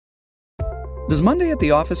Does Monday at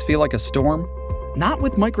the office feel like a storm? Not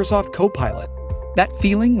with Microsoft Copilot. That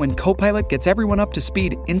feeling when Copilot gets everyone up to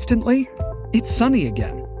speed instantly? It's sunny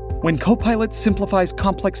again. When Copilot simplifies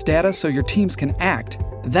complex data so your teams can act,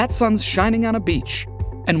 that sun's shining on a beach.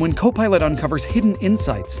 And when Copilot uncovers hidden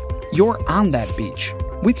insights, you're on that beach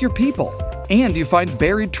with your people, and you find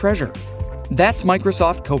buried treasure. That's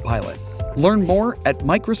Microsoft Copilot. Learn more at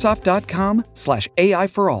Microsoft.com/AI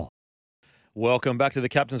for all. Welcome back to the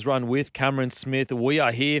Captain's Run with Cameron Smith. We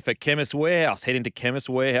are here for Chemist Warehouse. Head into Chemist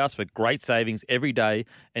Warehouse for great savings every day.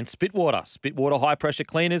 And Spitwater. Spitwater high-pressure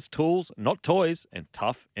cleaners, tools, not toys, and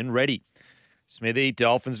tough and ready. Smithy,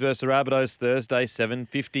 Dolphins versus Rabbitohs, Thursday,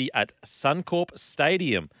 7:50 at Suncorp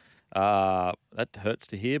Stadium. That hurts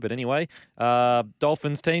to hear, but anyway.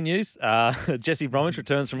 Dolphins team news. Jesse Bromwich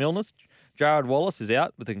returns from illness. Jared Wallace is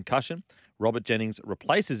out with a concussion. Robert Jennings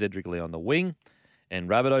replaces Edric Lee on the wing. And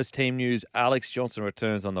Rabbitohs team news, Alex Johnson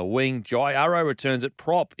returns on the wing. Jai Arrow returns at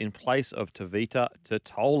prop in place of Tavita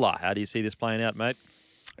Totola. How do you see this playing out, mate?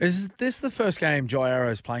 Is this the first game Jai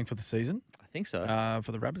Arrow's playing for the season? I think so.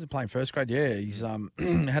 For the Rabbits, playing first grade, yeah. He's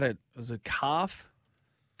had a calf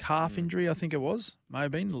injury, I think it was. May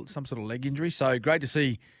have been some sort of leg injury. So great to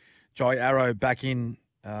see Jai Arrow back in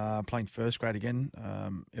playing first grade again.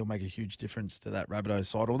 It'll make a huge difference to that Rabbitohs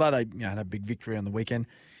side, although they had a big victory on the weekend.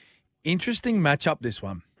 Interesting matchup, this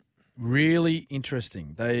one. Really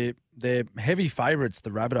interesting. They're heavy favourites, the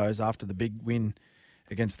Rabbitohs, after the big win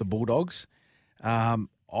against the Bulldogs. I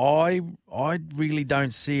really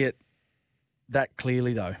don't see it that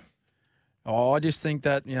clearly, though. I just think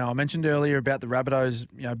that, I mentioned earlier about the Rabbitohs,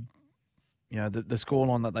 the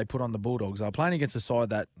scoreline that they put on the Bulldogs. They're playing against a side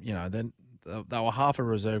that, they were half a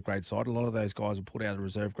reserve grade side. A lot of those guys were put out of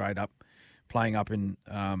reserve grade up, playing up in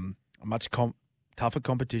a much tougher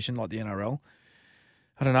competition like the NRL.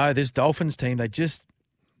 I don't know. This Dolphins team, they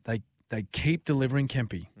keep delivering,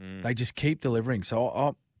 Kempy. They just keep delivering.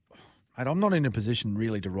 So I'm not in a position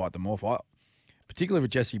really to write them off. Particularly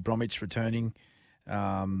with Jesse Bromwich returning,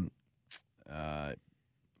 that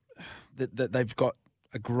they've got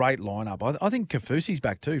a great lineup. I think Kafusi's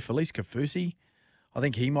back too. Felice Kafusi, I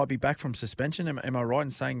think he might be back from suspension. Am I right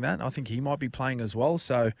in saying that? I think he might be playing as well.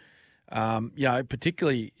 So,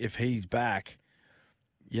 particularly if he's back,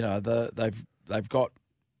 they've got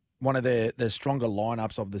one of their stronger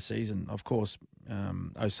lineups of the season. Of course,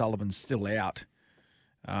 O'Sullivan's still out.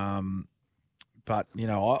 But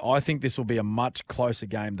I think this will be a much closer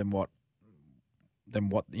game than what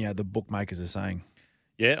the bookmakers are saying.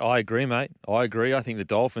 Yeah, I agree, mate. I agree. I think the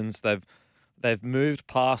Dolphins, they've moved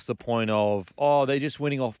past the point of, they're just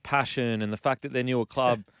winning off passion and the fact that they're newer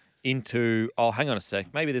club into, hang on a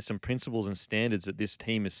sec, maybe there's some principles and standards that this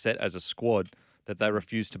team is set as a squad that they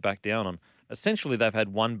refuse to back down on. Essentially, they've had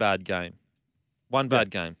one bad game.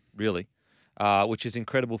 Game, really, which is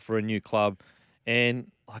incredible for a new club. And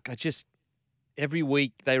every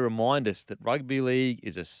week they remind us that rugby league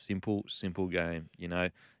is a simple game. You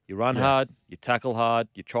run hard, you tackle hard,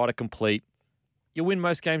 you try to complete. You win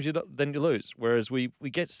most games, then you lose. Whereas we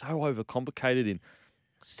get so overcomplicated in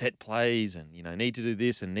set plays and, need to do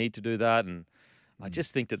this and need to do that. And I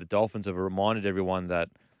just think that the Dolphins have reminded everyone that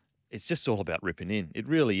it's just all about ripping in. It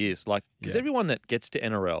really is. Because everyone that gets to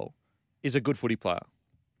NRL is a good footy player.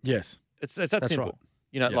 Yes. It's that simple.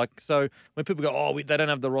 Right. So when people go, they don't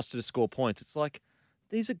have the roster to score points, it's like,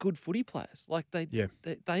 these are good footy players. They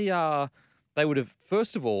would have,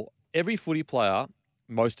 first of all, every footy player,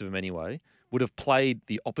 most of them anyway, would have played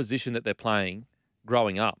the opposition that they're playing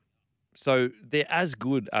growing up. So they're as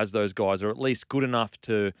good as those guys, or at least good enough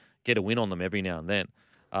to get a win on them every now and then.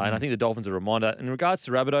 And I think the Dolphins are a reminder. In regards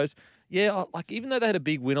to Rabbitohs, even though they had a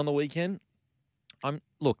big win on the weekend,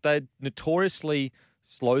 they're notoriously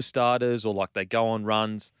slow starters or they go on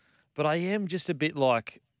runs, but I am just a bit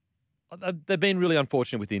they've been really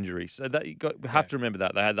unfortunate with injuries. So we have to remember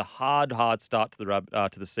that. They had the hard start to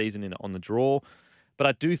the season on the draw, but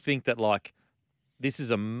I do think that this is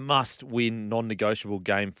a must-win, non-negotiable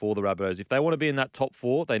game for the Rabbitohs. If they want to be in that top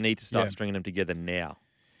four, they need to start stringing them together now.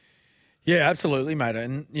 Yeah, absolutely, mate.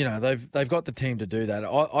 And they've got the team to do that.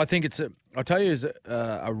 I think it's a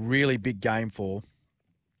really big game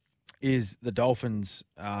is the Dolphins'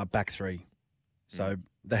 back three. So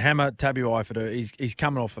the hammer, Tabuai, he's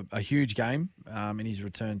coming off a huge game in his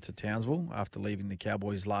return to Townsville after leaving the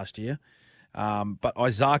Cowboys last year. But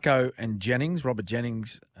Isako and Robert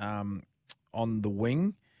Jennings on the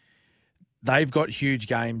wing, they've got huge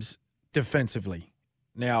games defensively.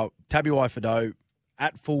 Now, Tabuai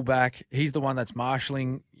at fullback, he's the one that's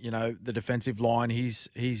marshalling, the defensive line. He's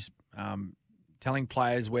telling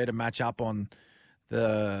players where to match up on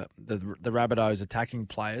the Rabbitohs attacking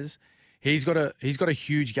players. he's got a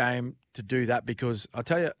huge game to do that because I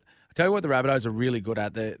tell you what the Rabbitohs are really good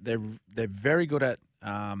at. They're very good at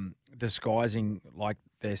disguising like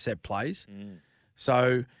their set plays.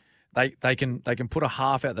 So they can put a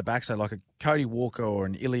half out the back. So like a Cody Walker or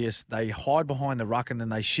an Ilias, they hide behind the ruck and then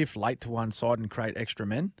they shift late to one side and create extra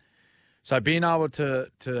men. So being able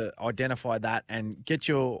to identify that and get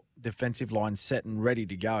your defensive line set and ready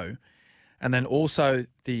to go. And then also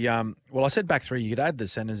I said back three, you could add the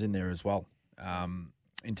centres in there as well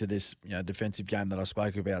into this defensive game that I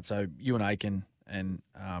spoke about. So Ewan Aiken and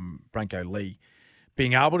Branko Lee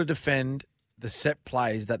being able to defend the set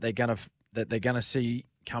plays that they're gonna see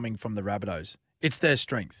coming from the Rabbitohs. It's their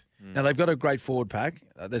strength. Now they've got a great forward pack.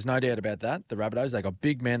 There's no doubt about that. The Rabbitohs, they got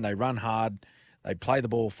big men. They run hard. They play the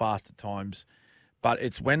ball fast at times, but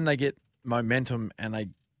it's when they get momentum and they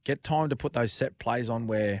get time to put those set plays on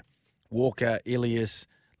where Walker, Ilias,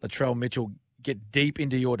 Latrell Mitchell get deep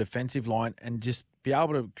into your defensive line and just be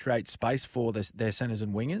able to create space for their centres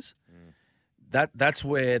and wingers. That's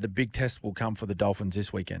where the big test will come for the Dolphins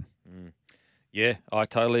this weekend. Yeah, I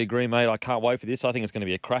totally agree, mate. I can't wait for this. I think it's going to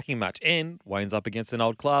be a cracking match. And Wayne's up against an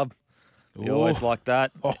old club. We always like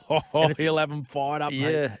that. He'll have them fired up, mate.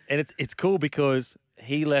 Yeah, and it's cool because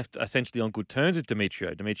he left essentially on good terms with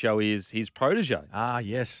Demetrio. Demetrio is his protege. Ah,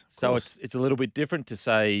 yes. So it's a little bit different to,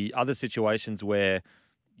 say, other situations where,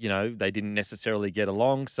 they didn't necessarily get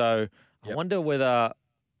along. So I wonder whether...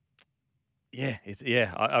 Yeah,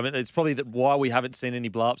 I mean, it's probably why we haven't seen any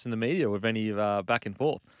blow-ups in the media with any back and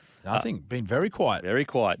forth. I think been very quiet. Very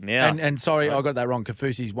quiet now. And sorry, I got that wrong.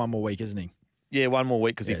 Kafusi's 1 more week, isn't he? Yeah, 1 more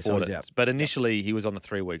week because he fought it. Out. But initially, he was on the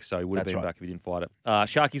 3 weeks, so he would have been back if he didn't fight it.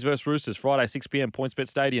 Sharkies versus Roosters, Friday, 6 p.m, PointsBet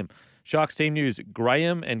Stadium. Sharks team news,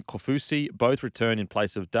 Graham and Kofusi both return in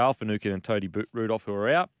place of Dale Finucane and Toby Rudolph, who are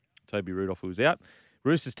out. Toby Rudolph, who was out.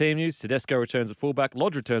 Roosters team news, Tedesco returns at fullback,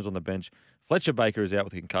 Lodge returns on the bench, Fletcher Baker is out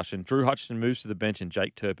with a concussion, Drew Hutchison moves to the bench, and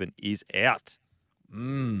Jake Turpin is out.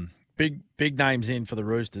 Big names in for the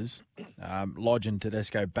Roosters. Lodge and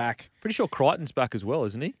Tedesco back. Pretty sure Crichton's back as well,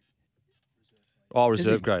 isn't he? Oh,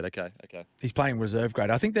 reserve grade. Okay. He's playing reserve grade.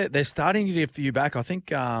 I think they're starting to get a few back. I think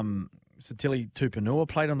Satili Tupanua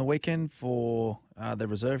played on the weekend for the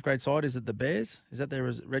reserve grade side. Is it the Bears? Is that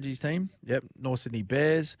Reggie's team? Yep, North Sydney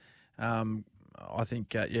Bears. I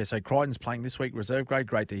think, so Crichton's playing this week, reserve grade.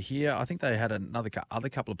 Great to hear. I think they had other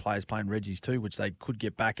couple of players playing Reggie's too, which they could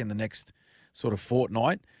get back in the next sort of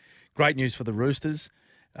fortnight. Great news for the Roosters.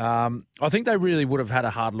 I think they really would have had a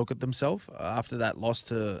hard look at themselves after that loss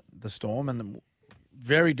to the Storm, and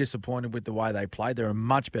very disappointed with the way they played. They're a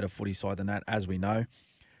much better footy side than that, as we know.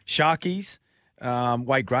 Sharkies,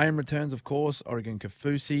 Wade Graham returns, of course. Oregon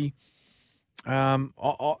Kafusi.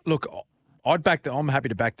 Look, I'm happy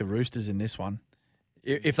to back the Roosters in this one.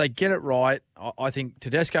 If they get it right, I think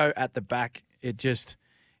Tedesco at the back,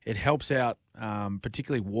 it helps out,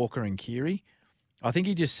 particularly Walker and Keary. I think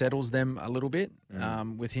he just settles them a little bit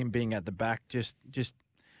with him being at the back, just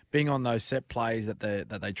being on those set plays that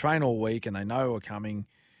they train all week and they know are coming.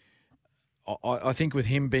 I think with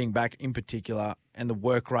him being back in particular and the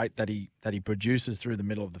work rate that he produces through the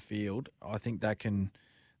middle of the field, I think they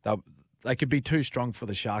could be too strong for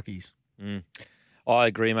the Sharkies. I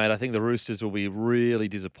agree, mate. I think the Roosters will be really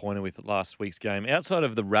disappointed with last week's game. Outside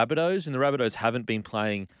of the Rabbitohs, and the Rabbitohs haven't been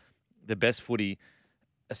playing the best footy,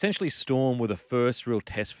 essentially Storm were the first real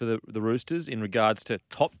test for the Roosters in regards to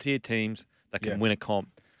top-tier teams that can win a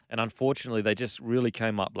comp. And unfortunately, they just really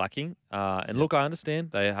came up lacking. Look, I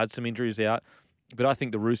understand they had some injuries out, but I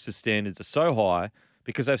think the Roosters' standards are so high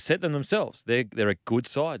because they've set them themselves. They're a good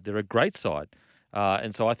side. They're a great side.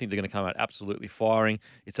 And so I think they're going to come out absolutely firing.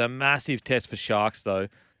 It's a massive test for Sharks, though.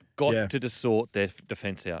 Got to sort their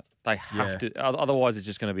defence out. They have to. Otherwise, it's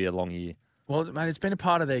just going to be a long year. Well, mate, it's been a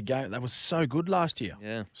part of their game. They were so good last year.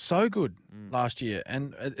 Yeah. So good last year.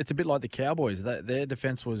 And it's a bit like the Cowboys. Their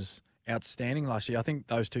defence was outstanding last year. I think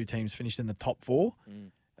those two teams finished in the top 4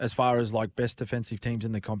 as far as like best defensive teams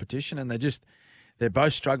in the competition. And they're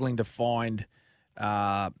both struggling to find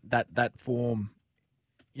that form,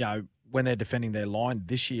 when they're defending their line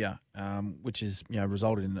this year, which has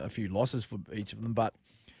resulted in a few losses for each of them. But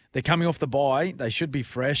they're coming off the bye. They should be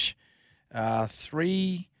fresh.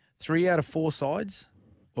 3 out of 4 sides,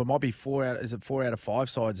 or it might be 4 out of 5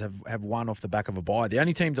 sides have won off the back of a bye. The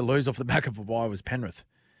only team to lose off the back of a bye was Penrith.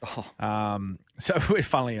 So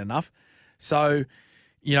funnily enough. So,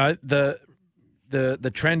 the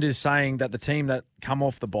trend is saying that the team that come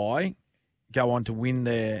off the bye go on to win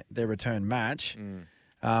their return match.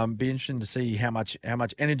 Be interesting to see how much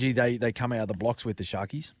energy they come out of the blocks with, the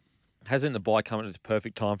Sharkies. Hasn't the bye come at the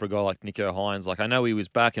perfect time for a guy like Nico Hines? Like, I know he was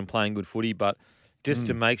back and playing good footy, but just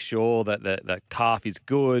to make sure that the calf is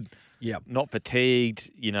good, Yep. not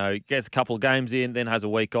fatigued, gets a couple of games in, then has a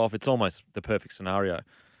week off. It's almost the perfect scenario.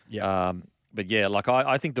 Yeah. But yeah, like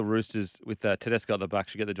I think the Roosters with Tedesco at the back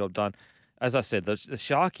should get the job done. As I said, the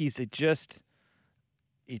Sharkies,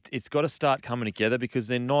 it's got to start coming together because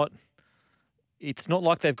they're not. It's not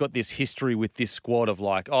like they've got this history with this squad of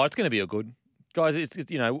like, oh, it's going to be a good guys. It's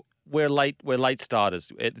we're late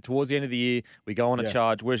starters. Towards the end of the year, we go on a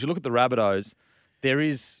charge. Whereas you look at the Rabbitohs, there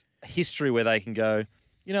is a history where they can go,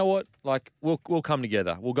 you know what, like we'll come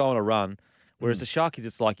together. We'll go on a run. Whereas the Sharkies,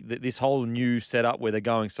 it's like this whole new setup where they're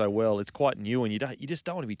going so well. It's quite new, and you just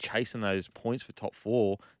don't want to be chasing those points for top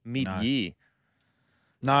 4 mid-year.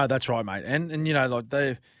 No, that's right, mate. And like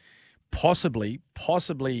they possibly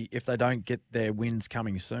if they don't get their wins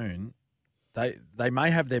coming soon, they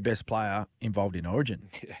may have their best player involved in Origin.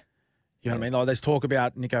 Yeah. You know what I mean? Like there's talk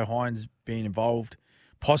about Nico Hines being involved,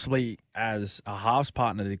 possibly as a halves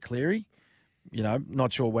partner to Cleary.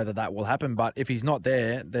 Not sure whether that will happen, but if he's not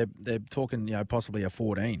there, they're talking, possibly a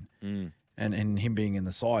 14 and him being in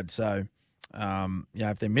the side. So,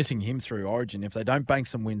 if they're missing him through Origin, if they don't bank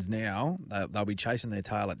some wins now, they'll be chasing their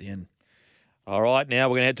tail at the end. All right, now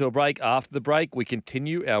we're going to head to a break. After the break, we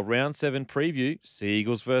continue our Round 7 preview.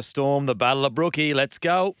 Seagulls versus Storm, the Battle of Brookie. Let's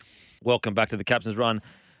go. Welcome back to the Captain's Run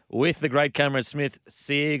with the great Cameron Smith.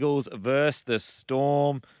 Seagulls versus the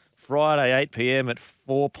Storm. Friday, 8 p.m. at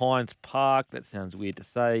 4 Pines Park. That sounds weird to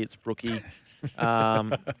say. It's Brookie.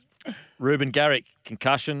 Ruben Garrick,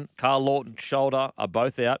 concussion. Carl Lawton, shoulder, are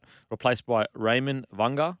both out, replaced by Raymond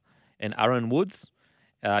Vunga and Aaron Woods.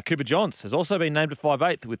 Cooper Johns has also been named at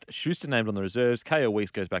 5'8", with Schuster named on the reserves. KO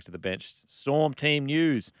Weeks goes back to the bench. Storm team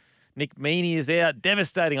news. Nick Meaney is out.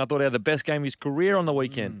 Devastating. I thought he had the best game of his career on the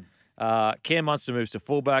weekend. Cam Munster moves to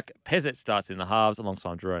fullback. Pezzett starts in the halves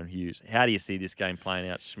alongside Jerome Hughes. How do you see this game playing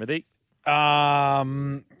out, Smithy?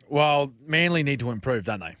 Well, Manly need to improve,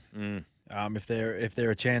 don't they? If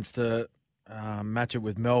they're a chance to match it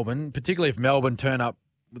with Melbourne, particularly if Melbourne turn up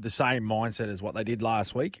with the same mindset as what they did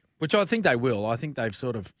last week, which I think they will. I think they've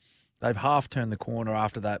half turned the corner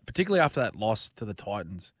after that, particularly after that loss to the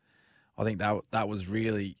Titans. I think that was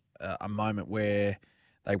really a moment where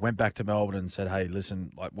they went back to Melbourne and said, hey,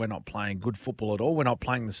 listen, like we're not playing good football at all. We're not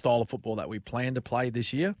playing the style of football that we plan to play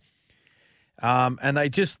this year. And they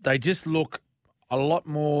just look a lot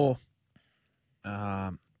more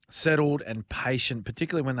settled and patient,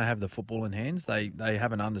 particularly when they have the football in hands. They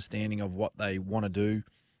have an understanding of what they want to do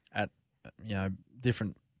at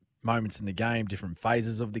different moments in the game, different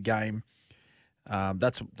phases of the game.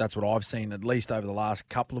 That's what I've seen, at least over the last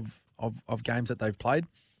couple of games that they've played.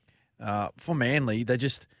 For Manly, they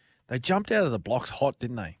jumped out of the blocks hot,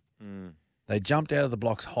 didn't they? They jumped out of the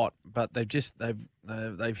blocks hot, but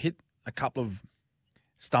they've hit a couple of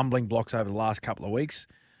stumbling blocks over the last couple of weeks.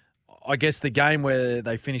 I guess the game where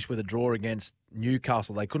they finished with a draw against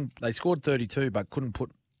Newcastle, they scored 32 but couldn't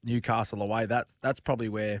put Newcastle away. That's probably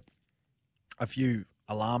where a few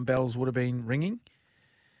alarm bells would have been ringing.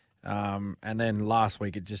 And then last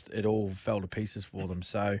week it all fell to pieces for them.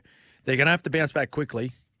 So they're going to have to bounce back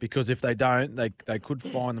quickly, because if they don't, they could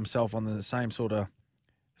find themselves on the same sort of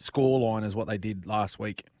score line as what they did last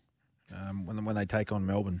week when they take on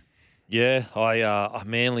Melbourne. Yeah, I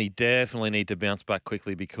Manly definitely need to bounce back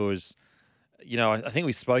quickly because, I think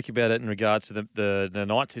we spoke about it in regards to the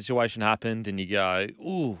night situation happened, and you go,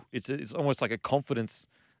 ooh, it's almost like a confidence.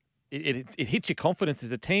 It hits your confidence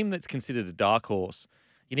as a team that's considered a dark horse.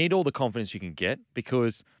 You need all the confidence you can get,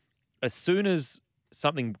 because as soon as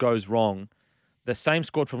something goes wrong, the same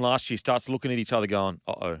squad from last year starts looking at each other going,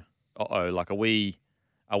 uh-oh, like are we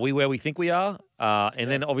where we think we are?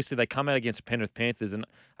 Then obviously they come out against the Penrith Panthers. And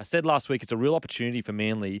I said last week, it's a real opportunity for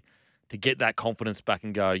Manly to get that confidence back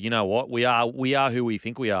and go, you know what, we are who we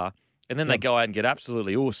think we are. And then they go out and get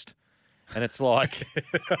absolutely oosed. And it's like,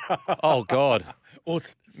 oh, God.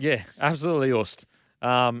 Oosed. Yeah, absolutely oosed.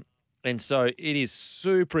 And so it is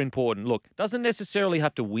super important. Look, doesn't necessarily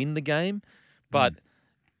have to win the game, but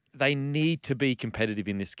they need to be competitive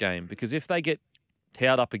in this game, because if they get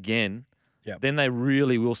towed up again, then they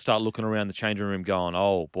really will start looking around the changing room going,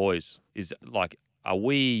 oh, boys, are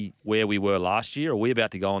we where we were last year? Are we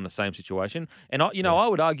about to go in the same situation? And, I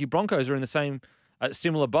would argue Broncos are in the same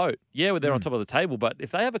similar boat. Yeah, they're on top of the table, but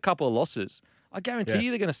if they have a couple of losses, I guarantee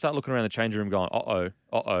you they're going to start looking around the changing room going,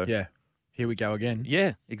 uh-oh. Yeah, here we go again.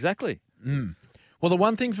 Yeah, exactly. Well, the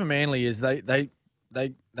one thing for Manly is they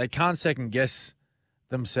can't second guess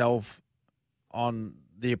themselves on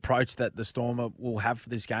the approach that the Storm will have for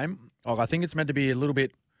this game. I think it's meant to be a little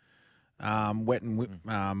bit wet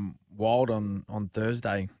and wild on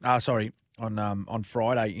Thursday. On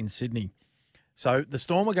Friday in Sydney. So the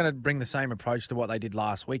Storm are going to bring the same approach to what they did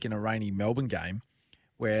last week in a rainy Melbourne game,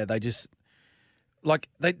 where they just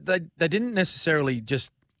they didn't necessarily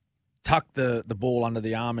just tuck the ball under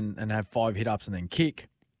the arm and have 5 hit-ups and then kick.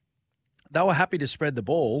 They were happy to spread the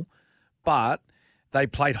ball, but they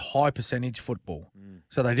played high-percentage football.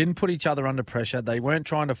 So they didn't put each other under pressure. They weren't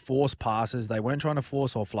trying to force passes. They weren't trying to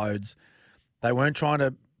force offloads. They weren't trying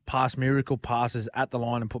to pass miracle passes at the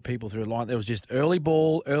line and put people through the line. There was just early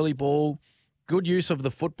ball, good use of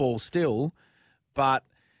the football still, but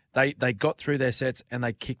they got through their sets and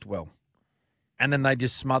they kicked well. And then they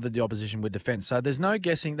just smothered the opposition with defence. So there's no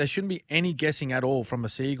guessing. There shouldn't be any guessing at all from a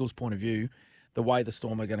Sea Eagles point of view the way the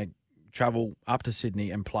Storm are going to travel up to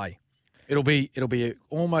Sydney and play. It'll be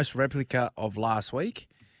almost replica of last week,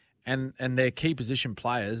 and their key position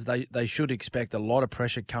players, they should expect a lot of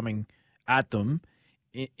pressure coming at them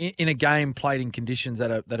in a game played in conditions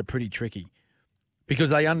that are pretty tricky, because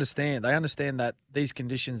they understand that these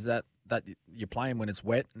conditions that you're playing when it's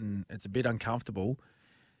wet and it's a bit uncomfortable,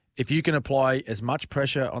 if you can apply as much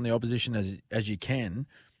pressure on the opposition as you can,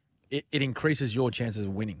 it increases your chances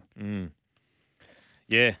of winning.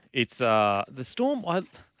 Yeah, it's the Storm.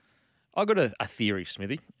 I got a theory,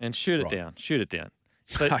 Smithy, and shoot it down.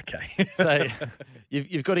 So, okay. So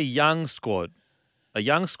you've got a young squad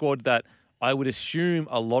that I would assume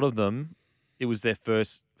a lot of them, it was their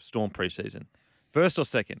first Storm preseason, first or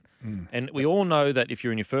second. And we all know that if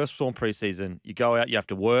you're in your first Storm preseason, you go out, you have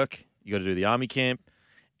to work, you got to do the army camp,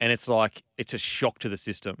 and it's a shock to the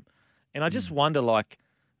system. And I just wonder,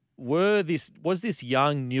 was this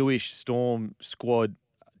young, newish Storm squad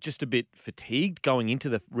just a bit fatigued going into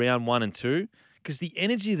the round 1 and 2? Because the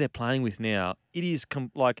energy they're playing with now, it is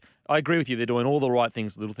I agree with you, they're doing all the right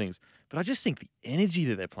things, little things, but I just think the energy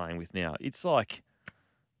that they're playing with now, it's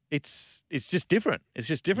just different. It's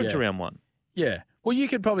just different to round 1. Yeah. Well, you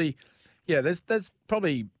could probably, there's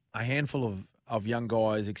probably a handful of young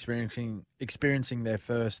guys experiencing their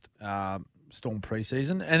first Storm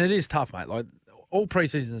preseason, and it is tough, mate. Like, all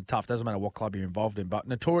preseasons are tough. Doesn't matter what club you're involved in, but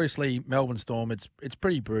notoriously Melbourne Storm, it's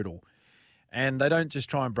pretty brutal, and they don't just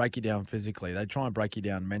try and break you down physically. They try and break you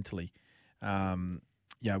down mentally,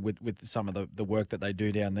 with some of the work that they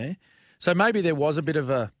do down there. So maybe there was a bit of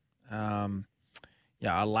a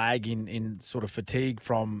lag in sort of fatigue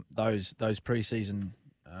from those preseason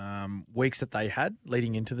weeks that they had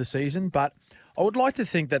leading into the season. But I would like to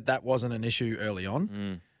think that wasn't an issue early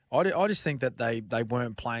on. I just think that they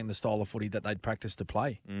weren't playing the style of footy that they'd practiced to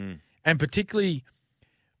play, and particularly,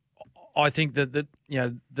 I think that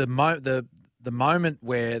the moment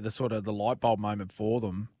where the sort of the light bulb moment for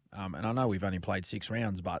them, and I know we've only played 6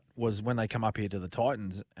 rounds, but was when they come up here to the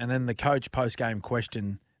Titans, and then the coach post game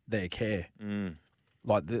questioned their care,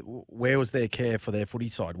 where was their care for their footy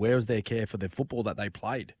side? Where was their care for their football that they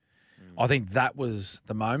played? I think that was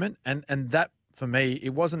the moment, and that for me,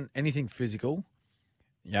 it wasn't anything physical.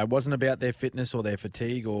 It wasn't about their fitness or their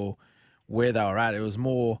fatigue or where they were at. It was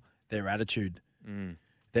more their attitude,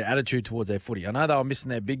 their attitude towards their footy. I know they were missing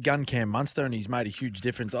their big gun, Cam Munster, and he's made a huge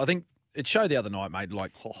difference. I think it showed the other night, mate,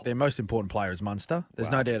 their most important player is Munster.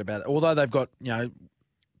 There's no doubt about it. Although they've got,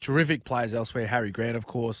 terrific players elsewhere, Harry Grant, of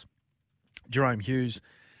course, Jerome Hughes,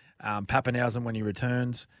 Pappenhausen when he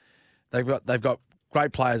returns. They've got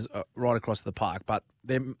great players right across the park, but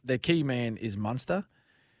their key man is Munster.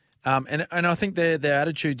 And I think their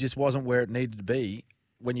attitude just wasn't where it needed to be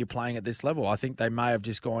when you're playing at this level. I think they may have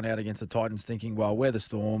just gone out against the Titans thinking, well, we're the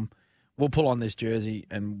Storm, we'll pull on this jersey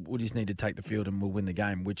and we'll just need to take the field and we'll win the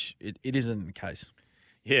game, which it isn't the case.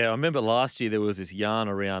 Yeah, I remember last year there was this yarn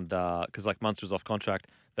around, because Munster was off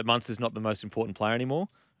contract, that Munster's not the most important player anymore.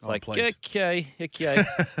 It's okay.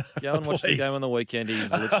 Go and watch the game on the weekend.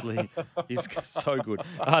 He's so good.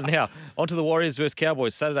 Now, on to the Warriors versus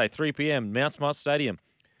Cowboys, Saturday, 3 p.m, Mount Smart Stadium.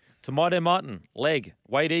 Tamaito Martin, leg.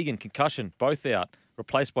 Wade Egan, concussion, both out.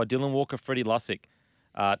 Replaced by Dylan Walker, Freddie Lussick.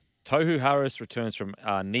 Tohu Harris returns from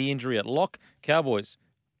knee injury at lock. Cowboys,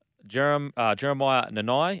 Jeremiah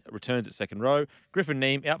Nanai returns at second row. Griffin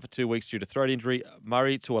Neem out for 2 weeks due to throat injury.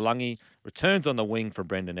 Murray Tuolangi returns on the wing for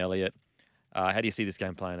Brendan Elliott. How do you see this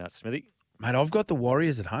game playing out, Smithy? Mate, I've got the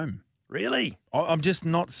Warriors at home. Really? I'm just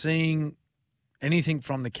not seeing anything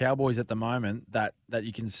from the Cowboys at the moment that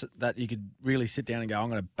you could really sit down and go, I'm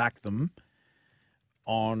going to back them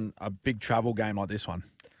on a big travel game like this one.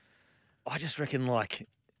 I just reckon,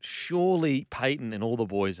 surely Peyton and all the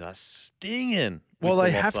boys are stinging. Well,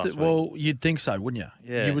 they have to. Well, you'd think so, wouldn't you?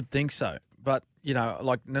 Yeah. You would think so. But,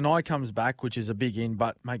 Nanai comes back, which is a big in.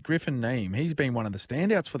 But, mate, Griffin Neem, he's been one of the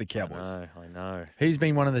standouts for the Cowboys. I know. He's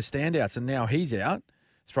been one of the standouts, and now he's out,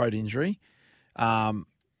 throat injury.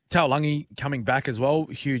 Taulagi coming back as well,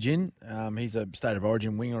 huge in. He's a State of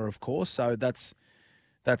Origin winger, of course, so that's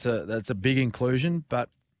a big inclusion. But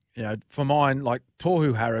for mine, like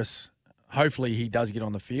Tohu Harris, hopefully he does get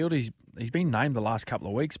on the field. He's been named the last couple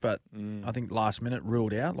of weeks, but I think last minute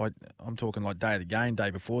ruled out. Like I'm talking like day of the game, day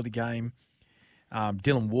before the game.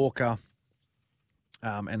 Dylan Walker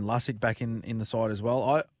and Lussick back in the side as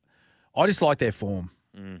well. I just like their form.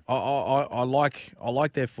 I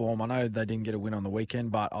like their form. I know they didn't get a win on the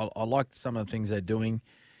weekend, but I like some of the things they're doing.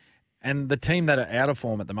 And the team that are out of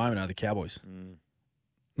form at the moment are the Cowboys.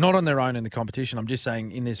 Not on their own in the competition. I'm just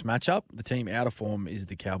saying in this matchup, the team out of form is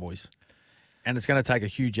the Cowboys. And it's going to take a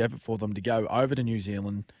huge effort for them to go over to New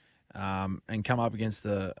Zealand and come up against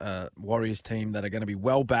the Warriors team that are going to be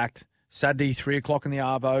well-backed. Saturday, 3 o'clock in the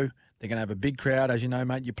Arvo. They're going to have a big crowd. As you know,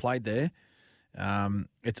 mate, you played there.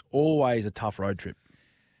 It's always a tough road trip.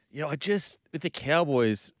 Yeah, with the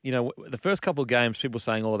Cowboys, the first couple of games, people were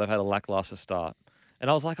saying, they've had a lackluster start. And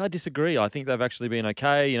I was like, I disagree. I think they've actually been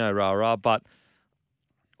okay, rah-rah. But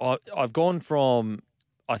I've gone from,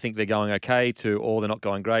 I think they're going okay to, they're not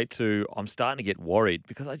going great to, I'm starting to get worried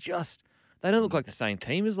because they don't look like the same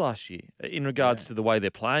team as last year in regards to the way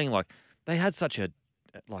they're playing. Like, they had such a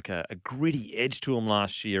gritty edge to them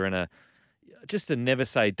last year and just a never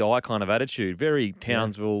say die kind of attitude. Very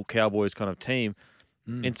Townsville Cowboys kind of team.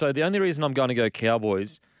 And so the only reason I'm going to go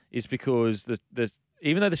Cowboys is because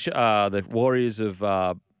even though the Warriors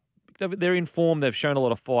they're in form, they've shown a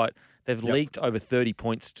lot of fight. They've leaked over 30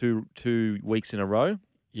 points 2 weeks in a row.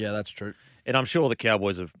 Yeah, that's true. And I'm sure the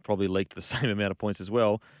Cowboys have probably leaked the same amount of points as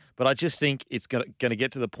well. But I just think it's going to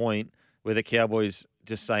get to the point where the Cowboys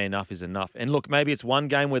just say enough is enough. And look, maybe it's one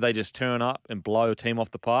game where they just turn up and blow a team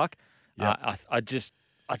off the park. Yep. I just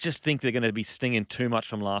think they're going to be stinging too much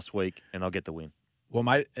from last week, and they'll get the win. Well,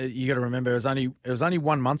 mate, you got to remember it was only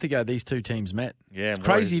 1 month ago these two teams met. Yeah, it's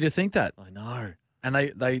crazy to think that. I know. And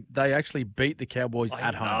they actually beat the Cowboys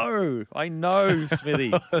at home. I know,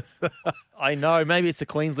 Smithy. I know. Maybe it's a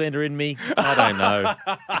Queenslander in me. I don't know.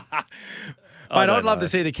 Mate, I'd love to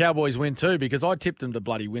see the Cowboys win too because I tipped them to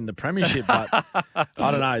bloody win the premiership. But I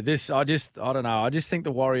don't know. I don't know. I just think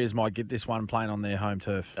the Warriors might get this one playing on their home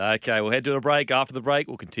turf. Okay, we'll head to a break. After the break,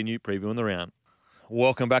 we'll continue previewing the round.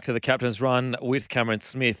 Welcome back to the Captain's Run with Cameron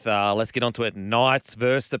Smith. Let's get on to it. Knights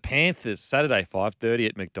versus the Panthers, Saturday, 5:30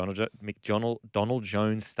 at Donald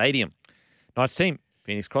Jones Stadium. Knights team,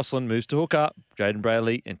 Phoenix Crossland moves to hooker. Jaden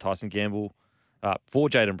Brayley and Tyson Gamble for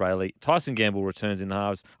Jaden Brayley. Tyson Gamble returns in the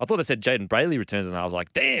halves. I thought they said Jaden Brayley returns in the halves. I was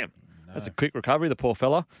like, damn, that's a quick recovery, the poor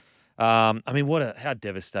fella. I mean, how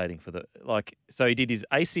devastating for so he did his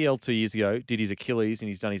ACL 2 years ago, did his Achilles, and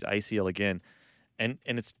he's done his ACL again. And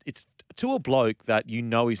it's to a bloke that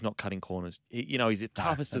he's not cutting corners. He's the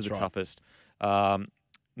toughest of the toughest. Now,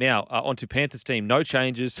 on to Panthers team. No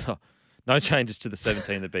changes. No changes to the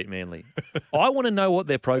 17 that beat Manly. I want to know what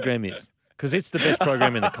their program is because it's the best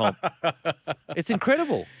program in the comp. It's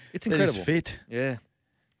incredible. It's incredible. They're fit. Yeah.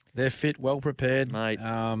 They're fit, well prepared. Mate.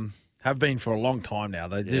 Have been for a long time now.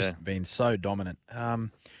 They've just been so dominant.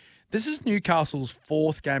 This is Newcastle's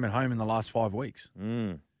 4th game at home in the last 5 weeks.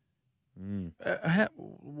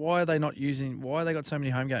 Why are they not using? Why have they got so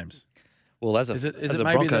many home games? Well, as a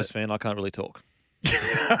Broncos fan, I can't really talk.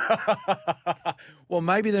 Well,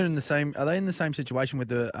 maybe they're in the same. Are they in the same situation with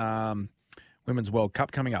the Women's World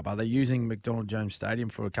Cup coming up? Are they using McDonald Jones Stadium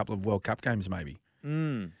for a couple of World Cup games? Maybe.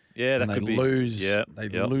 Yeah, that could be. They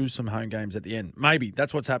lose some home games at the end. Maybe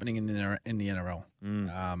that's what's happening in the NRL.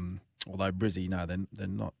 Although Brizzy, no,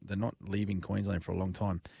 they're not leaving Queensland for a long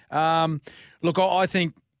time. Look, I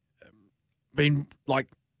think. Been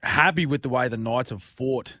happy with the way the Knights have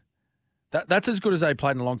fought. That's as good as they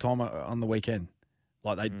played in a long time on the weekend.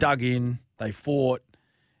 They dug in, they fought.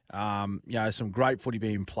 Some great footy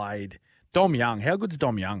being played. Dom Young, how good's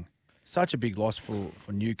Dom Young? Such a big loss for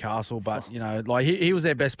Newcastle, but he was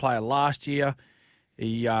their best player last year.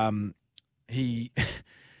 He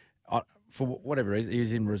for whatever reason, he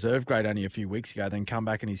was in reserve grade only a few weeks ago. Then come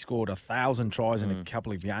back and he scored 1,000 tries in a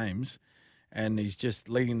couple of games. And he's just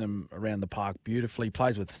leading them around the park beautifully.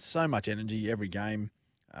 Plays with so much energy every game.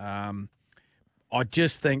 I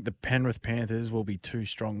just think the Penrith Panthers will be too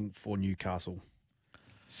strong for Newcastle.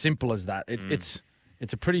 Simple as that. It's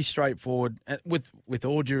a pretty straightforward. With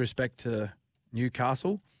all due respect to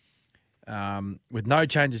Newcastle, with no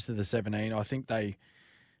changes to the 17, I think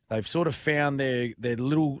they've sort of found their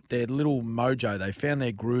little mojo. They found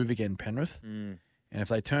their groove again, Penrith. And if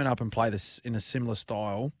they turn up and play this in a similar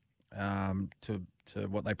style. To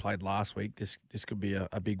what they played last week, this could be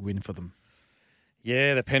a big win for them.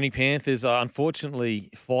 Yeah, the Penny Panthers, unfortunately,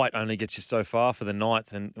 fight only gets you so far for the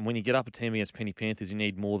Knights. And when you get up a team against Penny Panthers, you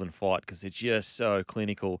need more than fight because they're just so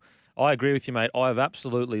clinical. I agree with you, mate. I have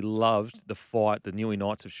absolutely loved the fight the Newey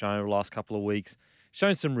Knights have shown over the last couple of weeks.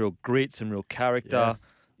 Shown some real grit, some real character.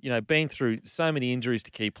 Yeah. Been through so many injuries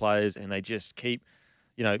to key players, and they just keep,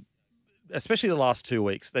 especially the last 2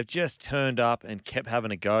 weeks, they've just turned up and kept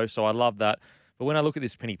having a go. So I love that. But when I look at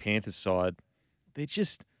this Penny Panthers side,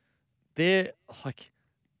 they're like,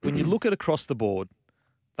 when you look at across the board,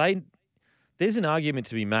 there's an argument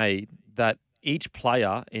to be made that each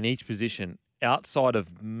player in each position, outside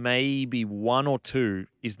of maybe one or two,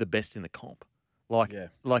 is the best in the comp.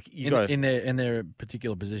 In their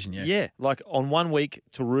particular position, yeah. Yeah, like on 1 week,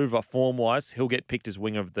 Taruva, form-wise, he'll get picked as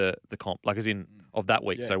winger of the comp, like as in of that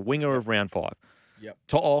week. Yeah. So winger of round 5. Yep.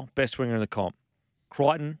 To'o, best winger in the comp.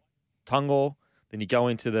 Crichton, Tungor. Then you go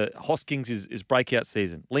into the Hoskins is breakout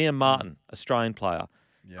season. Liam Martin, Australian player.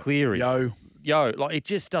 Yep. Cleary. Yo, like it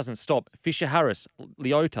just doesn't stop. Fisher Harris,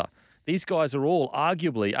 Leota. These guys are all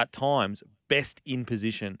arguably at times best in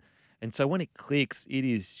position. And so when it clicks, it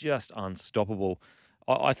is just unstoppable.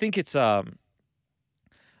 I think it's I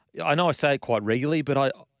know I say it quite regularly,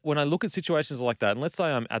 but when I look at situations like that, and let's say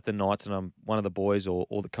I'm at the Knights and I'm one of the boys or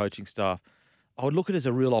the coaching staff, I would look at it as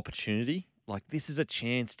a real opportunity. Like this is a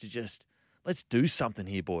chance to just let's do something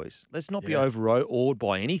here, boys. Let's not be overawed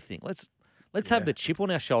by anything. Let's have the chip on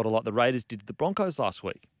our shoulder like the Raiders did to the Broncos last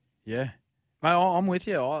week. Yeah. Mate, I'm with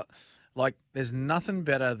you. There's nothing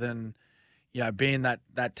better than, being that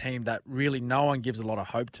team that really no one gives a lot of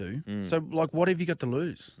hope to. So, what have you got to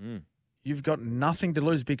lose? You've got nothing to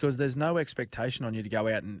lose because there's no expectation on you to go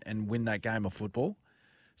out and win that game of football.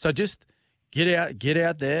 So just get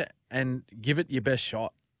out there and give it your best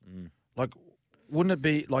shot. Wouldn't it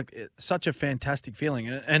be such a fantastic feeling?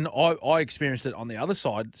 And I experienced it on the other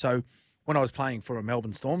side. So when I was playing for a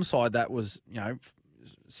Melbourne Storm side that was,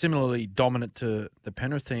 similarly dominant to the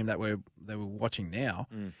Penrith team that we're watching now,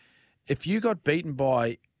 if you got beaten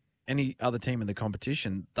by any other team in the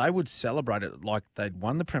competition, they would celebrate it like they'd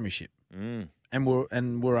won the premiership. And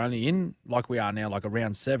we're only in like we are now, like a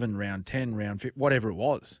round 7, round 10, round 15, whatever it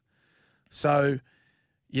was. So,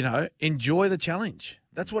 enjoy the challenge.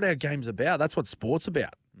 That's what our game's about. That's what sport's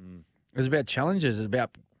about. It's about challenges. It's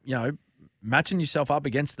about, matching yourself up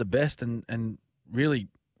against the best and really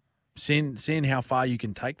seeing how far you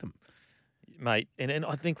can take them. Mate, and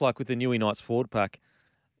I think with the Newey Knights forward pack,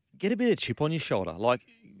 get a bit of chip on your shoulder.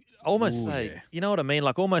 You know what I mean?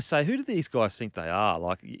 Almost say, who do these guys think they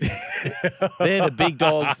are? They're the big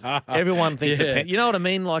dogs. Everyone thinks you know what I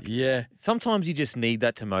mean? Sometimes you just need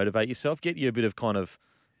that to motivate yourself. Get you a bit of kind of,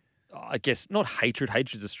 I guess, not hatred.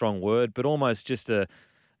 Hatred's a strong word, but almost just an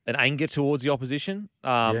anger towards the opposition.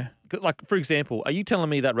 For example, are you telling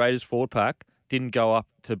me that Raiders forward pack didn't go up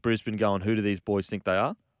to Brisbane going, who do these boys think they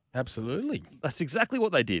are? Absolutely. That's exactly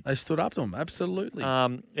what they did. They stood up to them. Absolutely.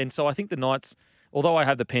 And so I think the Knights, although I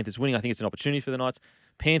have the Panthers winning, I think it's an opportunity for the Knights.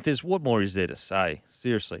 Panthers, what more is there to say?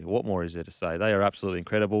 Seriously, what more is there to say? They are absolutely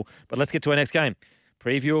incredible. But let's get to our next game.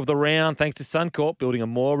 Preview of the round, thanks to Suncorp, building a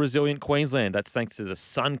more resilient Queensland. That's thanks to the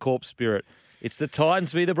Suncorp spirit. It's the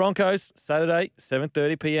Titans v the Broncos, Saturday,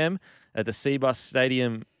 7:30 p.m. at the Cbus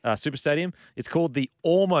Stadium, Super Stadium. It's called the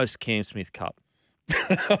Almost Cam Smith Cup.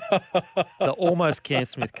 The Almost Cam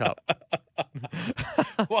Smith Cup.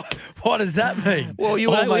 What does that mean? Well, we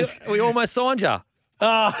almost signed you.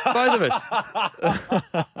 Both of us.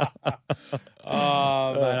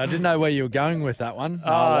 Oh, man, I didn't know where you were going with that one.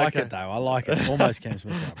 I like it, though. I like it. Almost Cam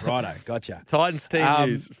Smith Cup. Righto, gotcha. Titans team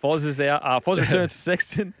news. Foz is out. Foz returns to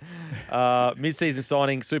Sexton. Mid-season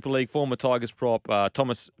signing, Super League former Tigers prop.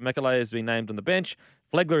 Thomas McAlay has been named on the bench.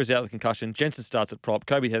 Flegler is out with concussion. Jensen starts at prop.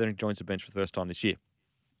 Kobe Hetherington joins the bench for the first time this year.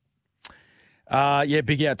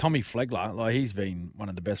 Big out. Tommy Flegler, he's been one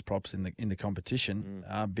of the best props in the competition.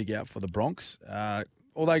 Big out for the Bronx.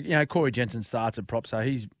 Although Corey Jensen starts at prop, so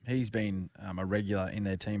he's been a regular in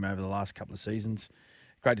their team over the last couple of seasons.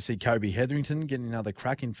 Great to see Kobe Hetherington getting another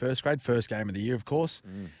crack in first grade, first game of the year, of course.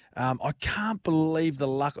 I can't believe the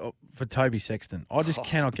luck for Toby Sexton. I just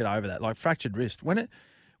cannot get over that. Fractured wrist. When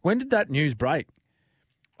did that news break?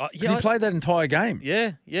 Because he played that entire game.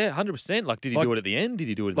 Yeah, 100%. Did he do it at the end? Did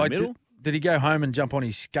he do it in the middle? Did he go home and jump on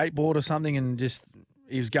his skateboard or something and just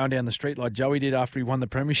he was going down the street like Joey did after he won the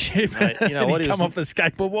premiership? Mate, you know what? He come off the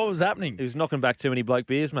skateboard. What was happening? He was knocking back too many bloke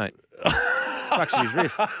beers, mate. Fractured his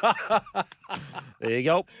wrist. There you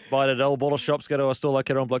go. Buy it at all bottle shops. Go to a store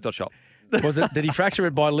located on bloke.shop. Did he fracture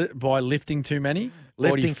it by lifting too many?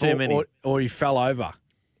 Lifting too many. Or he fell over?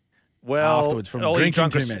 Well, afterwards from he drinking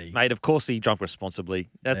drunk too many. Mate, of course he drank responsibly.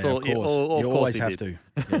 That's Yeah, all. Of course. Of You course always he have did.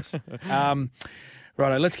 to. Yes.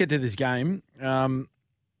 Righto, let's get to this game. I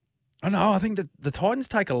know. I think that the Titans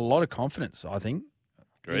take a lot of confidence, I think,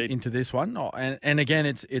 into this one. Oh, and again,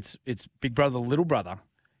 it's big brother, little brother,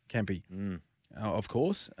 Kempy, of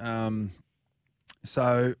course.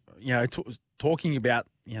 So, talking about,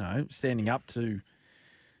 standing up to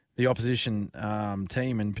the opposition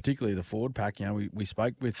team and particularly the forward pack, we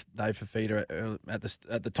spoke with Dave Fafita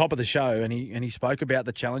at the top of the show, and he spoke about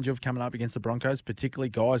the challenge of coming up against the Broncos, particularly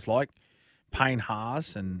guys like Payne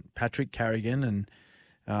Haas and Patrick Carrigan and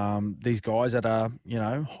these guys that are,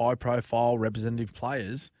 high profile representative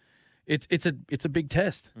players. It's a big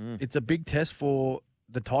test. It's a big test for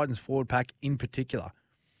the Titans forward pack in particular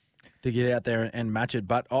to get out there and match it.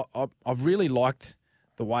 But I've really liked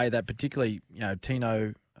the way that particularly,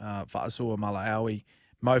 Tino Fa'asua Malawi,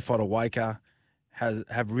 Mo Fotuaika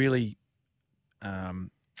have really,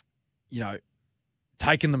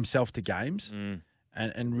 taken themselves to games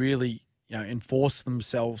and really, enforced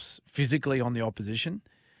themselves physically on the opposition.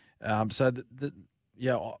 What's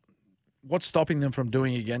stopping them from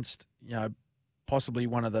doing against, possibly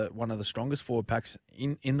one of the strongest forward packs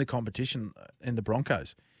in the competition in the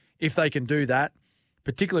Broncos? If they can do that,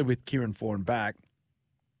 particularly with Kieran Foran back,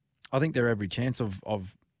 I think they're every chance of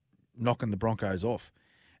knocking the Broncos off.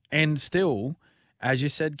 And still, as you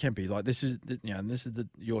said, Kempy, like this is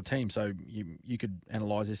your team, so you could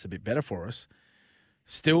analyse this a bit better for us.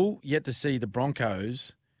 Still yet to see the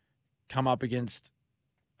Broncos come up against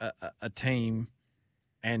a team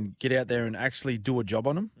and get out there and actually do a job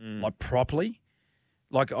on them, like properly.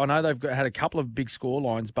 Like I know they've had a couple of big score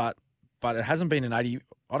lines, but it hasn't been an 80.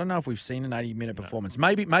 I don't know if we've seen an 80-minute performance.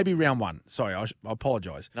 Maybe round one. Sorry, I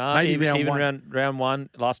apologise. No, maybe round one,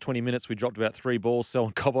 last 20 minutes, we dropped about 3 balls.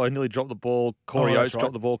 Selwyn Cobbo nearly dropped the ball. Corey Oates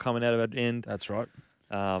dropped the ball coming out of the end. That's right.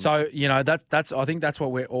 That's I think that's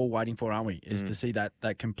what we're all waiting for, aren't we? Is to see that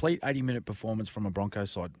complete 80-minute performance from a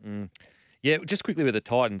Broncos side. Yeah, just quickly with the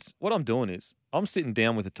Titans, what I'm doing is I'm sitting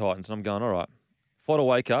down with the Titans and I'm going, all right,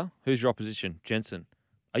 Fotuaika, who's your opposition? Jensen.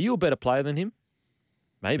 Are you a better player than him?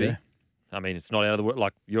 Maybe. Yeah. I mean, it's not out of the word.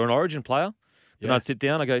 Like, you're an Origin player. Then I'd sit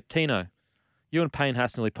down, I go, Tino, you and Payne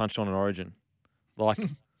Haas nearly punched on an Origin. Like,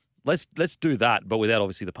 let's do that, but without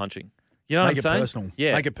obviously the punching. You know what I'm saying? Make it personal.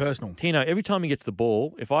 Yeah. Make it personal. Tino, every time he gets the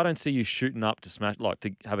ball, if I don't see you shooting up to smash, like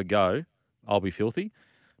to have a go, I'll be filthy.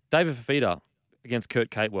 David Fafita against Kurt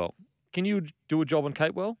Catewell. Can you do a job on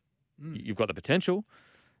Catewell? You've got the potential.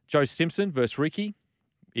 Joe Simpson versus Ricky,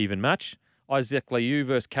 even match. Isaac Liu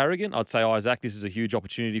versus Carrigan. I'd say, Isaac, this is a huge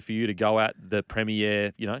opportunity for you to go at the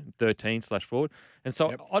Premier, 13/forward. And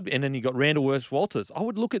so, and then you got Randall versus Walters. I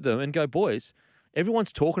would look at them and go, boys,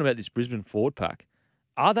 everyone's talking about this Brisbane forward pack.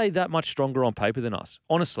 Are they that much stronger on paper than us?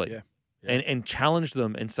 Honestly. Yeah. And challenge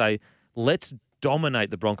them and say, let's dominate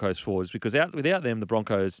the Broncos forwards, because without them, the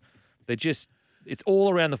Broncos, it's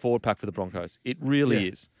all around the forward pack for the Broncos. It really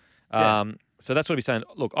is. So that's what I'd be saying.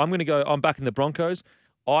 Look, I'm backing the Broncos.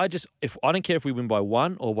 I don't care if we win by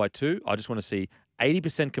 1 or by 2. I just want to see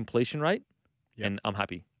 80% completion rate, and I'm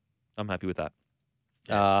happy. I'm happy with that.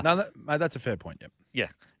 Mate, that's a fair point. Yep. Yeah.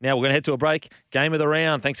 Now we're going to head to a break. Game of the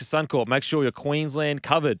round. Thanks to Suncorp. Make sure you're Queensland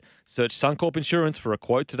covered. Search Suncorp Insurance for a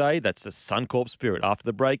quote today. That's the Suncorp spirit. After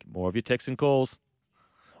the break, more of your texts and calls.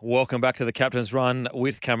 Welcome back to the Captain's Run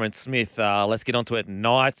with Cameron Smith. Let's get on to it.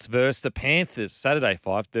 Knights versus the Panthers. Saturday,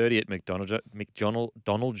 5:30 at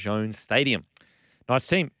McDonald Jones Stadium. Knights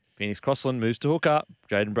team. Phoenix Crossland moves to hooker.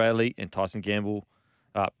 Jaden Brayley and Tyson Gamble.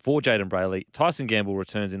 For Jaden Brayley. Tyson Gamble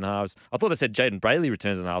returns in the halves. I thought they said Jaden Brayley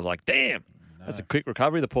returns in the halves. Like, damn. No. That's a quick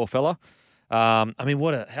recovery, the poor fella. I mean,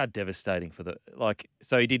 how devastating for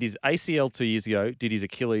so he did his ACL 2 years ago, did his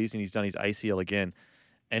Achilles, and he's done his ACL again.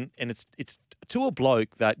 And it's to a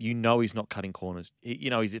bloke that he's not cutting corners.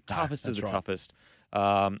 He's the toughest of the toughest.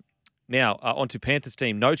 Now, onto Panthers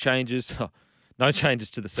team. No changes. No changes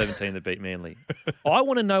to the 17 that beat Manly. I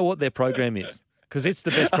want to know what their program is, because it's the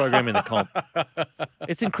best program in the comp.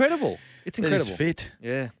 It's incredible. It's incredible. They're fit.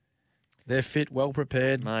 Yeah. They're fit, well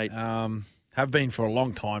prepared. Mate. Have been for a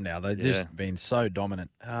long time now. They've just been so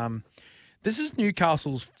dominant. This is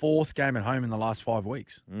Newcastle's 4th game at home in the last 5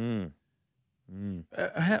 weeks. Why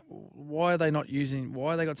are they not using?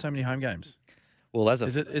 Why have they got so many home games? Well, as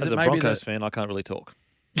a Broncos fan, I can't really talk.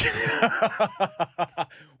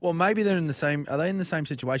 Well, maybe they're in the same. Are they in the same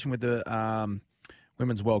situation with the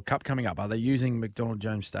Women's World Cup coming up? Are they using McDonald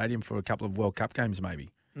Jones Stadium for a couple of World Cup games? Maybe.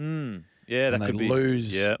 Yeah, that could be.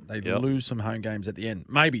 They lose some home games at the end.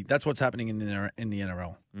 Maybe that's what's happening in the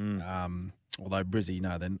NRL. Although Brizzy,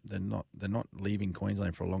 no, they're not leaving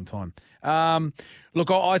Queensland for a long time.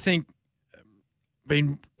 Look, I think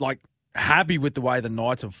been happy with the way the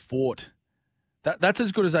Knights have fought. That's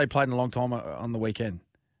as good as they played in a long time on the weekend.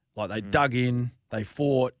 Like they dug in, they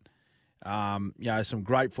fought. Some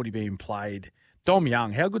great footy being played. Dom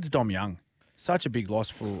Young, how good's Dom Young? Such a big loss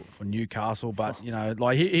for Newcastle, but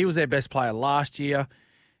he was their best player last year.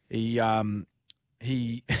 He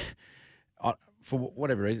for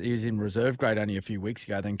whatever he was in reserve grade only a few weeks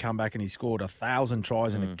ago, then come back and he scored 1,000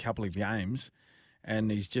 tries in a couple of games,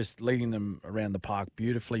 and he's just leading them around the park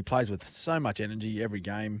beautifully. Plays with so much energy every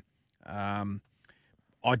game.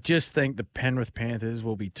 I just think the Penrith Panthers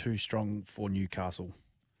will be too strong for Newcastle.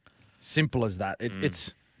 Simple as that.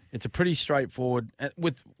 It's a pretty straightforward.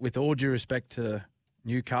 With all due respect to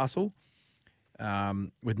Newcastle,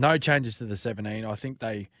 with no changes to the 17, I think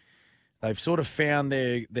they've sort of found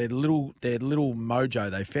their little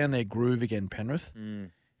mojo. They found their groove again, Penrith.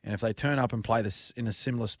 And if they turn up and play this in a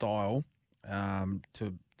similar style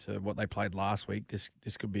to what they played last week, this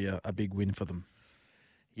could be a big win for them.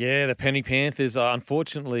 Yeah, the Penny Panthers,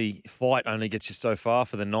 unfortunately, fight only gets you so far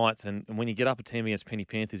for the Knights. And when you get up a team against Penny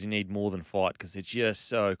Panthers, you need more than fight because they're just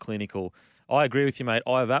so clinical. I agree with you, mate.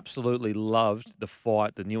 I have absolutely loved the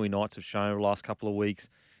fight the Newey Knights have shown over the last couple of weeks.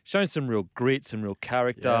 Shown some real grit, some real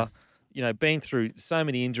character. Yeah. Been through so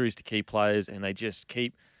many injuries to key players, and they just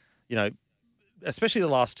keep, especially the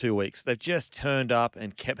last 2 weeks, they've just turned up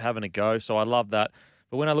and kept having a go. So I love that.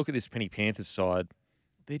 But when I look at this Penny Panthers side,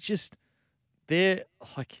 they're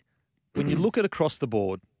like, when you look at across the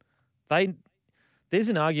board, there's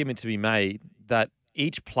an argument to be made that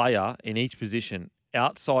each player in each position,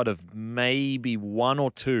 outside of maybe one or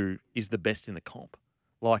two, is the best in the comp.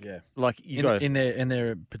 In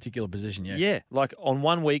their particular position, yeah. Yeah, like on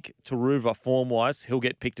 1 week, Taruva, form-wise, he'll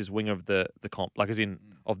get picked as winger of the comp, like as in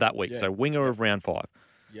of that week. Yeah. So winger of round 5.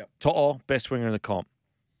 Yep. To'o, best winger in the comp.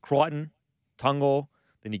 Crichton, Tungor.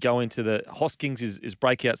 Then you go into the Hoskins is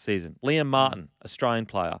breakout season. Liam Martin, Australian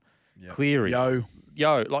player. Yep. Cleary.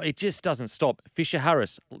 Yo, like it just doesn't stop. Fisher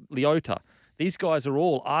Harris, Leota. These guys are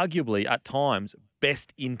all arguably at times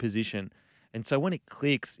best in position. And so when it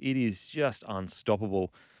clicks, it is just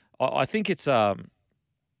unstoppable. I think it's I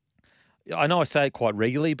know I say it quite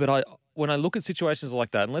regularly, but when I look at situations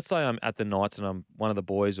like that, and let's say I'm at the Knights and I'm one of the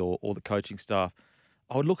boys or the coaching staff,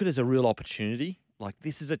 I would look at it as a real opportunity. Like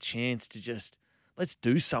this is a chance to just let's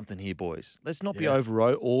do something here, boys. Let's not be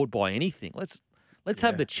overawed by anything. Let's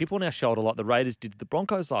have the chip on our shoulder like the Raiders did to the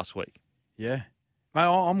Broncos last week. Yeah. Mate,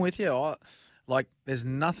 I'm with you. There's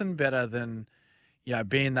nothing better than,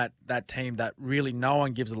 being that team that really no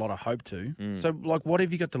one gives a lot of hope to. So, what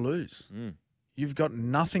have you got to lose? You've got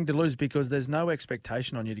nothing to lose because there's no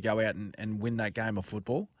expectation on you to go out and win that game of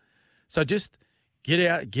football. So just get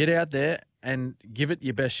out there and give it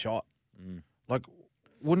your best shot.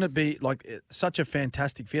 Wouldn't it be such a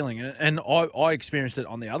fantastic feeling? And I experienced it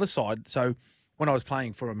on the other side. So when I was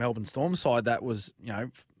playing for a Melbourne Storm side that was,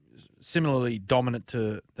 similarly dominant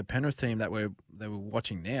to the Penrith team that they were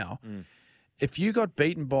watching now, if you got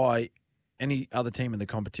beaten by any other team in the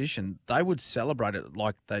competition, they would celebrate it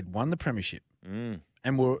like they'd won the premiership. And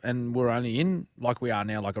we're only in like we are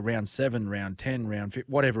now, like a round 7, round 10, round 5,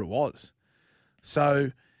 whatever it was.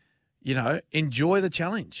 So, enjoy the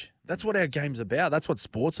challenge. That's what our game's about. That's what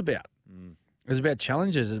sport's about. It's about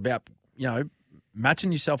challenges. It's about,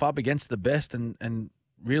 matching yourself up against the best and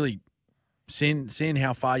really seeing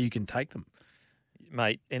how far you can take them.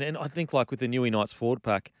 Mate, and I think like with the Newey Knights forward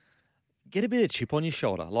pack, get a bit of chip on your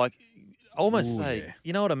shoulder. Like almost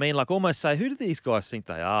you know what I mean? Like almost say, who do these guys think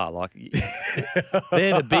they are? Like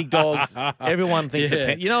they're the big dogs. Everyone thinks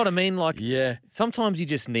you know what I mean? Like sometimes you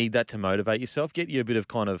just need that to motivate yourself. Get you a bit of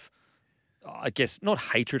kind of, I guess, not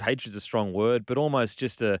hatred. Hatred's a strong word, but almost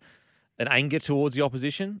just an anger towards the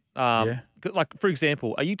opposition. Like, for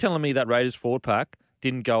example, are you telling me that Raiders forward pack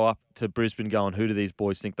didn't go up to Brisbane going, who do these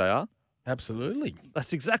boys think they are? Absolutely.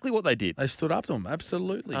 That's exactly what they did. They stood up to them.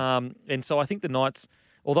 Absolutely. And so I think the Knights,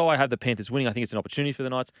 although I have the Panthers winning, I think it's an opportunity for the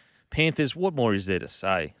Knights. Panthers, what more is there to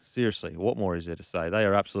say? Seriously, what more is there to say? They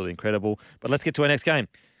are absolutely incredible. But let's get to our next game.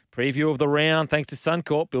 Preview of the round, thanks to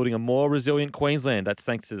Suncorp, building a more resilient Queensland. That's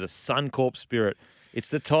thanks to the Suncorp spirit. It's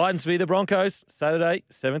the Titans v the Broncos, Saturday,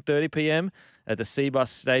 7:30 p.m. at the Cbus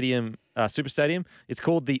Stadium, Super Stadium. It's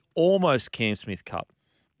called the Almost Cam Smith Cup.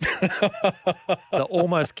 The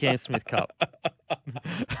Almost Cam Smith Cup.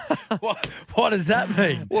 What does that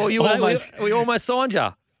mean? Well, we almost signed you.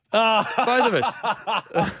 Both of us.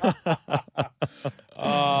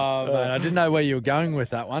 Oh, man, I didn't know where you were going with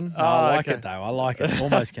that one. No, I like it, though. I like it.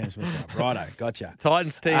 Almost Cam Smith. Righto, gotcha.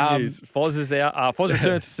 Titans team news. Foz is out. Foz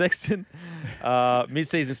returns to Sexton.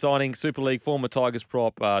 Mid-season signing, Super League former Tigers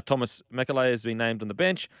prop. Thomas Mekele has been named on the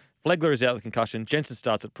bench. Flegler is out with concussion. Jensen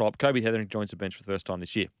starts at prop. Kobe Hetherington joins the bench for the first time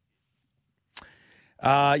this year.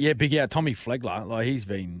 Big out. Tommy Flegler, like he's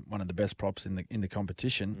been one of the best props in the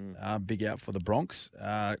competition. Big out for the Bronx.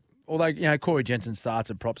 Although Corey Jensen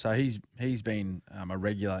starts at prop, so he's been a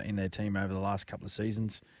regular in their team over the last couple of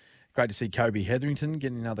seasons. Great to see Kobe Hetherington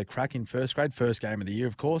getting another crack in first grade, first game of the year,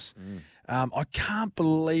 of course. I can't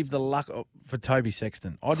believe the luck for Toby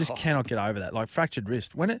Sexton. I just cannot get over that. Like fractured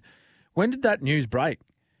wrist. When did that news break?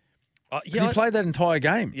 He played that entire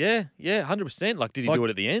game. Yeah, 100%. Like, did he do it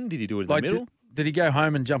at the end? Did he do it in the middle? Did he go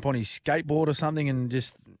home and jump on his skateboard or something and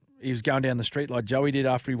just he was going down the street like Joey did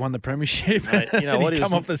after he won the premiership? Mate, you know what? He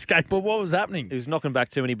come off the skateboard. What was happening? He was knocking back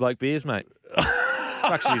too many bloke beers, mate.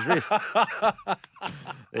 Fractured his wrist.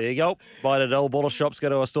 There you go. Buy it at all bottle shops. Go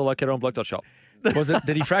to a store located on bloke.shop. Was it?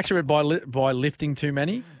 Did he fracture it by lifting too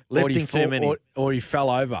many? Lifting too many. Or he fell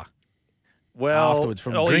over? Well, afterwards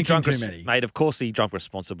from drinking too many. Mate, of course he drank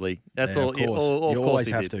responsibly. That's all. Of course. Of you course always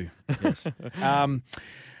he have did. to. Yes.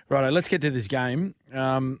 Righto, let's get to this game.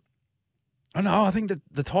 I think that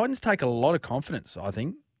the Titans take a lot of confidence, I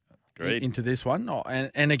think, into this one. Oh,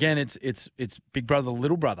 and again, it's big brother,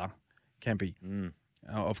 little brother, Kempy,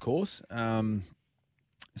 of course.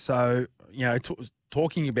 So,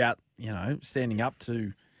 talking about, standing up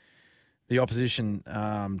to the opposition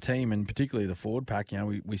team and particularly the forward pack,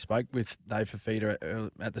 we spoke with Dave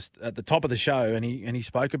Fafita at the top of the show and he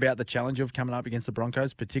spoke about the challenge of coming up against the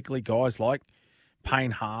Broncos, particularly guys like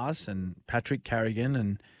Payne Haas and Patrick Carrigan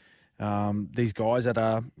and these guys that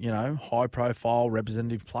are, high-profile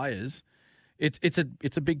representative players. It's a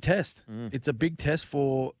big test. It's a big test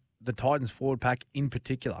for the Titans forward pack in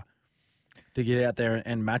particular to get out there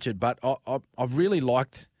and match it. But I've really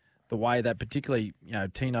liked the way that particularly,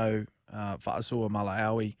 Tino Fa'asua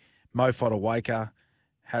Malawi, Mo Fodawaker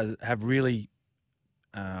have really,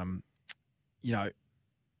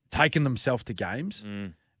 taken themselves to games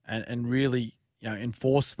and really,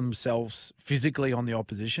 enforce themselves physically on the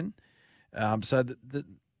opposition. What's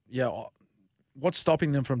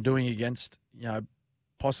stopping them from doing against,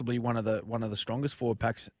 possibly one of the strongest forward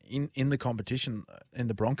packs in the competition in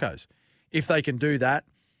the Broncos? If they can do that,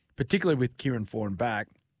 particularly with Kieran Foran back,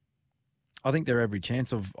 I think they're every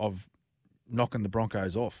chance of knocking the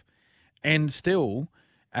Broncos off. And still,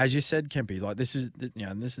 as you said, Kempy, like this is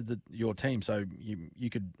your team, so you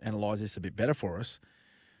could analyse this a bit better for us.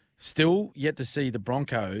 Still yet to see the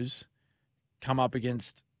Broncos come up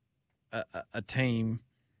against a team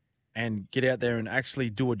and get out there and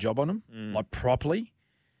actually do a job on them, like properly.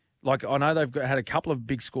 Like I know they've had a couple of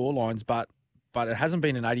big score lines, but it hasn't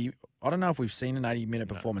been an 80. I don't know if we've seen an 80-minute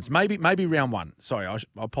performance. Maybe round one. Sorry, I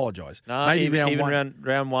apologise. No, maybe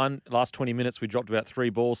round one, last 20 minutes, we dropped about 3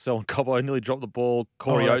 balls. Selwyn Cobbo nearly dropped the ball.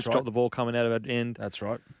 Corey Oates dropped the ball coming out of the end. That's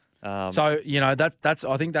right. That's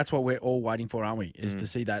I think that's what we're all waiting for, aren't we? Is to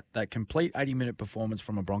see that complete 80-minute performance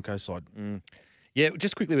from a Broncos side. Yeah,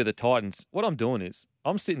 just quickly with the Titans, what I'm doing is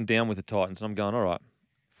I'm sitting down with the Titans and I'm going, all right,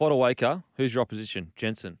 Fodawaker, who's your opposition?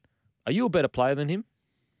 Jensen. Are you a better player than him?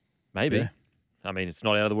 Maybe. Yeah. I mean, it's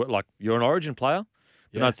not out of the word. Like, you're an Origin player.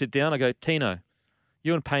 Then I'd sit down, I go, Tino,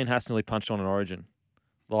 you and Payne Haas nearly punched on an Origin.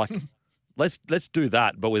 Like, let's do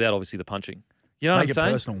that, but without obviously the punching. You know what I'm saying? Make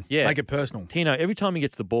it personal. Yeah. Make it personal. Tino, every time he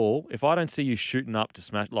gets the ball, if I don't see you shooting up to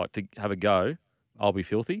smash, like to have a go, I'll be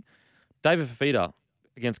filthy. David Fafita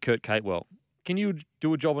against Kurt Catewell. Can you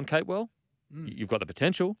do a job on Catewell? You've got the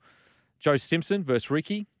potential. Joe Simpson versus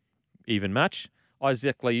Ricky, even match.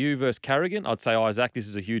 Isaac Liu versus Carrigan. I'd say, Isaac, this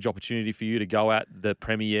is a huge opportunity for you to go at the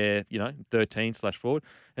premier, 13/forward.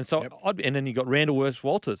 And so, and then you got Randall versus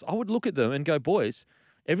Walters. I would look at them and go, boys,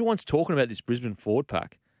 everyone's talking about this Brisbane forward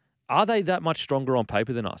pack. Are they that much stronger on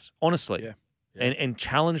paper than us? Honestly. Yeah. And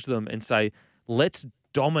challenge them and say, let's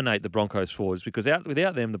dominate the Broncos forwards because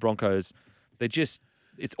without them, the Broncos, it's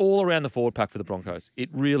all around the forward pack for the Broncos. It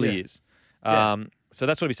really is. So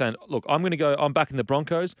that's what I'd be saying. Look, I'm backing the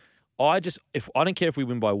Broncos. I don't care if we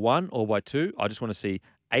win by 1 or by 2. I just want to see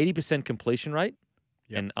 80% completion rate,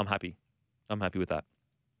 and I'm happy. I'm happy with that.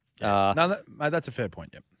 Mate, that's a fair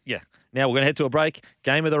point. Yep. Yeah. Now we're going to head to a break.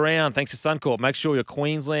 Game of the round. Thanks to Suncorp. Make sure you're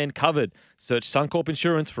Queensland covered. Search Suncorp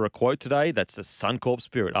Insurance for a quote today. That's the Suncorp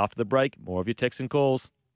spirit. After the break, more of your texts and calls.